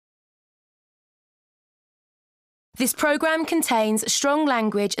This programme contains strong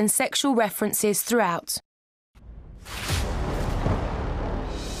language and sexual references throughout.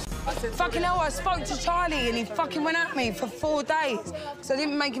 Fucking hell, I spoke to Charlie and he fucking went at me for 4 days. So I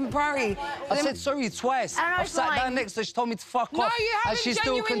didn't make him priority. I said sorry twice. I've sat down next to her, she told me to fuck off. No, you haven't. And she's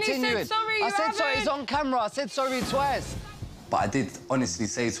still continuing. Said sorry, I said sorry, it's on camera. I said sorry twice. But I did honestly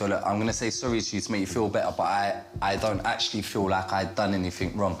say to her, look, I'm going to say sorry to you to make you feel better, but I don't actually feel like I'd done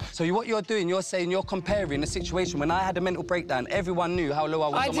anything wrong. So what you're doing, you're saying you're comparing a situation. When I had a mental breakdown, everyone knew how low I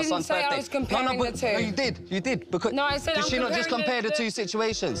was on my son's birthday. I didn't say I was comparing the two. No, you did. Because no, I said did she not just compare the two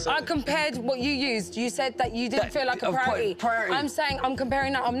situations? I compared what you used. You said that you didn't feel like a priority. I'm saying I'm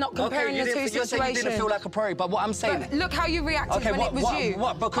comparing that. I'm not comparing the two situations. You're saying you didn't feel like a priority, but what I'm saying... But look how you reacted when it was you.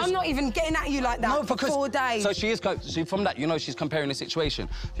 Because I'm not even getting at you like that for 4 days. So she is... from that, you know she's comparing the situation.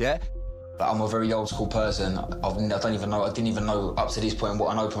 Yeah? I'm a very old school person. I didn't even know up to this point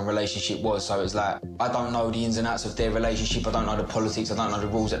what an open relationship was. So it's like, I don't know the ins and outs of their relationship. I don't know the politics. I don't know the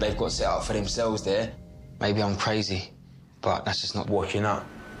rules that they've got set up for themselves there. Maybe I'm crazy, but that's just not working out.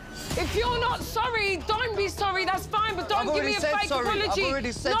 If you're not sorry, don't be sorry. That's fine, but don't give me a fake apology. I've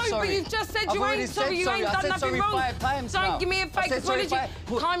already said sorry. No, but you've just said you ain't sorry. You ain't done nothing wrong. Don't give me a fake apology.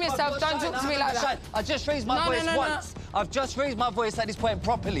 Calm yourself. Don't talk to me like that. I just raised my voice once. I've just raised my voice at this point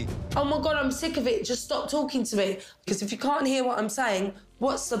properly. Oh my God, I'm sick of it. Just stop talking to me. Because if you can't hear what I'm saying,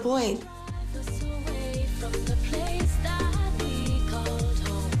 what's the point?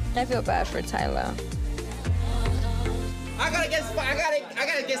 I feel bad for Tyler. I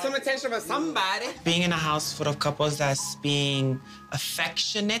gotta get some attention from somebody. Being in a house full of couples that's being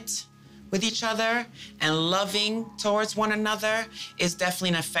affectionate with each other and loving towards one another is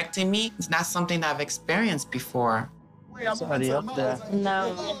definitely affecting me. It's not something that I've experienced before. Somebody up there.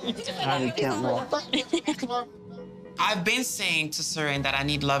 No. I can't walk. I've been saying to Sorinn that I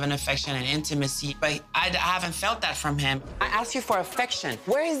need love and affection and intimacy, but I haven't felt that from him. I asked you for affection.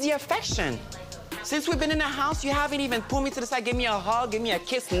 Where is the affection? Since we've been in the house, you haven't even pulled me to the side, give me a hug, give me a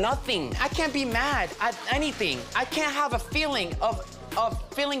kiss, nothing. I can't be mad at anything. I can't have a feeling of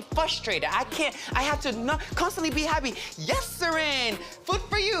feeling frustrated. I have to constantly be happy. Yes, Sorinn, food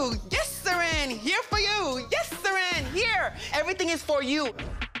for you. Yes, Sorinn, here for you. Yes, Sorinn, here. Everything is for you.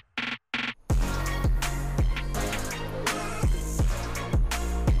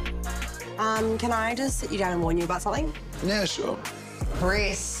 Can I just sit you down and warn you about something? Yeah, sure.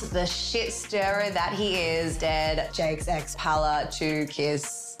 Chris, the shit stirrer that he is, dared Jake's ex Pala to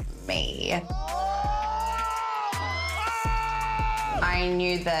kiss me. I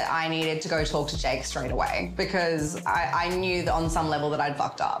knew that I needed to go talk to Jake straight away because I knew that on some level that I'd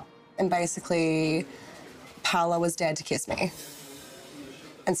fucked up. And basically, Pala was dared to kiss me.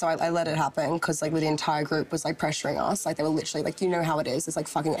 And so I let it happen because, like, the entire group was, like, pressuring us. Like, they were literally, like, you know how it is. There's, like,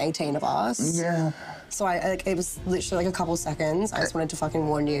 fucking 18 of us. Yeah. So it was literally, like, a couple seconds. I just wanted to fucking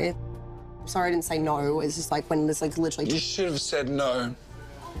warn you. Sorry I didn't say no. It's just, like, when there's, like, literally... You should have said no.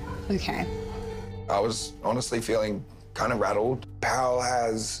 Okay. I was honestly feeling kind of rattled. Pal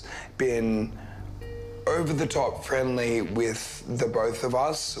has been over-the-top friendly with the both of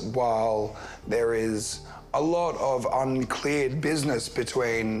us while there is a lot of uncleared business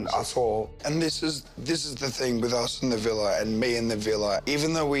between us all. And this is the thing with us in the villa and me in the villa.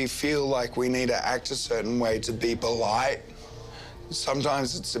 Even though we feel like we need to act a certain way to be polite,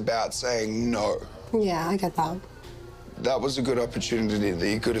 sometimes it's about saying no. Yeah, I get that. That was a good opportunity that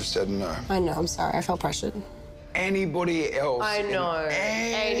you could have said no. I know, I'm sorry. I felt pressured. Anybody else. I know.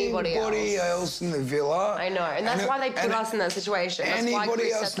 Anybody else in the villa. I know, and that's why they put us in that situation. That's why anybody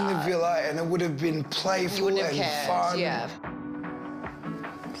Chris else said in the that. villa, and it would have been playful You wouldn't and have cared, fun. yeah.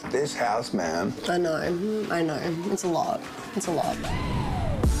 This house, man. I know. It's a lot. It's a lot.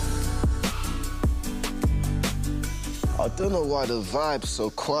 I don't know why the vibe's so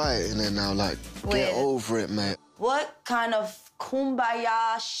quiet in there now. Like, get over it, mate. What kind of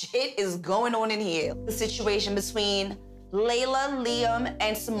kumbaya shit is going on in here? The situation between Layla, Liam,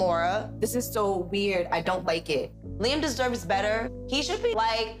 and Samora. This is so weird. I don't like it. Liam deserves better. He should be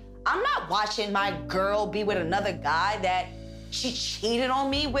like, I'm not watching my girl be with another guy that she cheated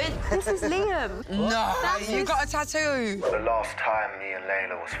on me with. This is Liam. No, you got a tattoo. The last time me and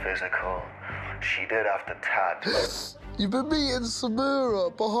Layla was physical, she did have the tat. You've been meeting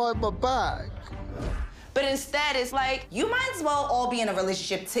Samura behind my back. But instead, it's like, you might as well all be in a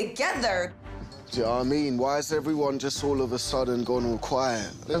relationship together. Do you know what I mean? Why is everyone just all of a sudden gone all quiet?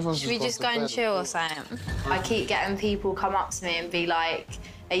 Should we just go and chill or something? I keep getting people come up to me and be like,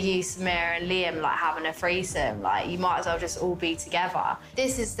 are you, Samira and Liam, like, having a threesome? Like, you might as well just all be together.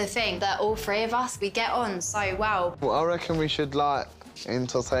 This is the thing, that all three of us, we get on so well. Well, I reckon we should, like,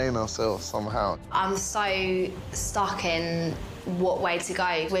 entertain ourselves somehow. I'm so stuck in what way to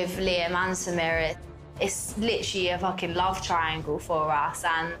go with Liam and Samira. It's literally a fucking love triangle for us,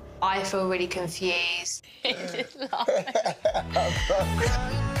 and I feel really confused.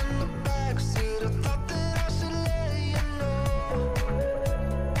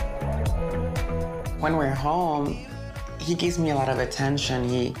 When we're home, he gives me a lot of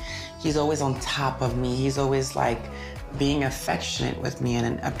attention. He's always on top of me. He's always like being affectionate with me.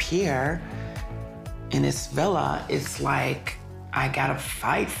 And up here in this villa, it's like I gotta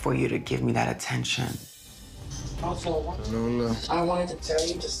fight for you to give me that attention. Also, Lola. I wanted to tell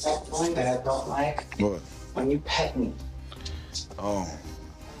you just something that I don't like. What? When you pet me. Oh.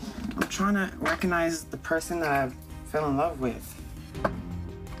 I'm trying to recognize the person that I fell in love with.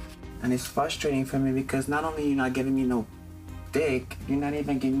 And it's frustrating for me because not only you're not giving me no dick, you're not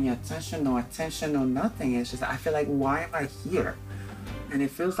even giving me attention, no nothing. It's just, I feel like, why am I here? And it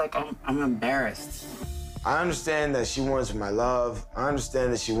feels like I'm embarrassed. I understand that she wants my love. I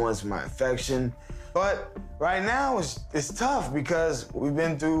understand that she wants my affection. But right now, it's tough because we've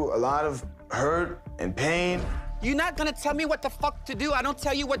been through a lot of hurt and pain. You're not gonna tell me what the fuck to do. I don't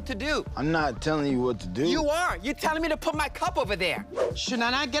tell you what to do. I'm not telling you what to do. You are. You're telling me to put my cup over there. Should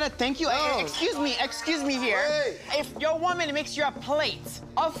I not get a thank you? No. Excuse me here. Wait. If your woman makes you a plate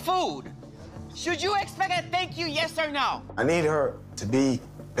of food, should you expect a thank you, yes or no? I need her to be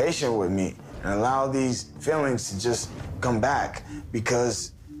patient with me and allow these feelings to just come back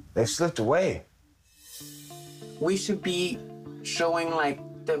because they've slipped away. We should be showing, like,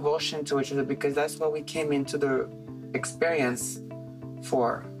 devotion to each other because that's what we came into the experience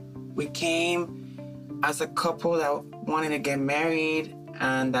for. We came as a couple that wanted to get married,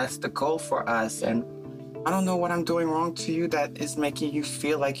 and that's the goal for us. And I don't know what I'm doing wrong to you that is making you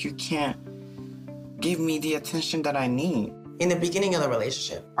feel like you can't give me the attention that I need. In the beginning of the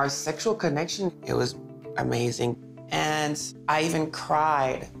relationship, our sexual connection, it was amazing. And I even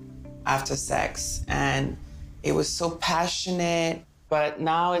cried after sex, and it was so passionate. But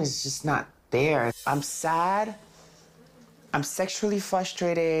now it's just not there. I'm sad. I'm sexually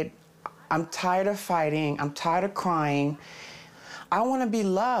frustrated. I'm tired of fighting. I'm tired of crying. I want to be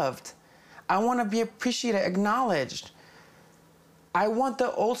loved. I want to be appreciated, acknowledged. I want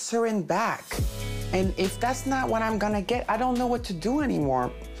the old Sorinn back. And if that's not what I'm gonna get, I don't know what to do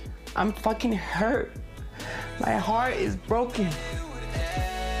anymore. I'm fucking hurt. My heart is broken.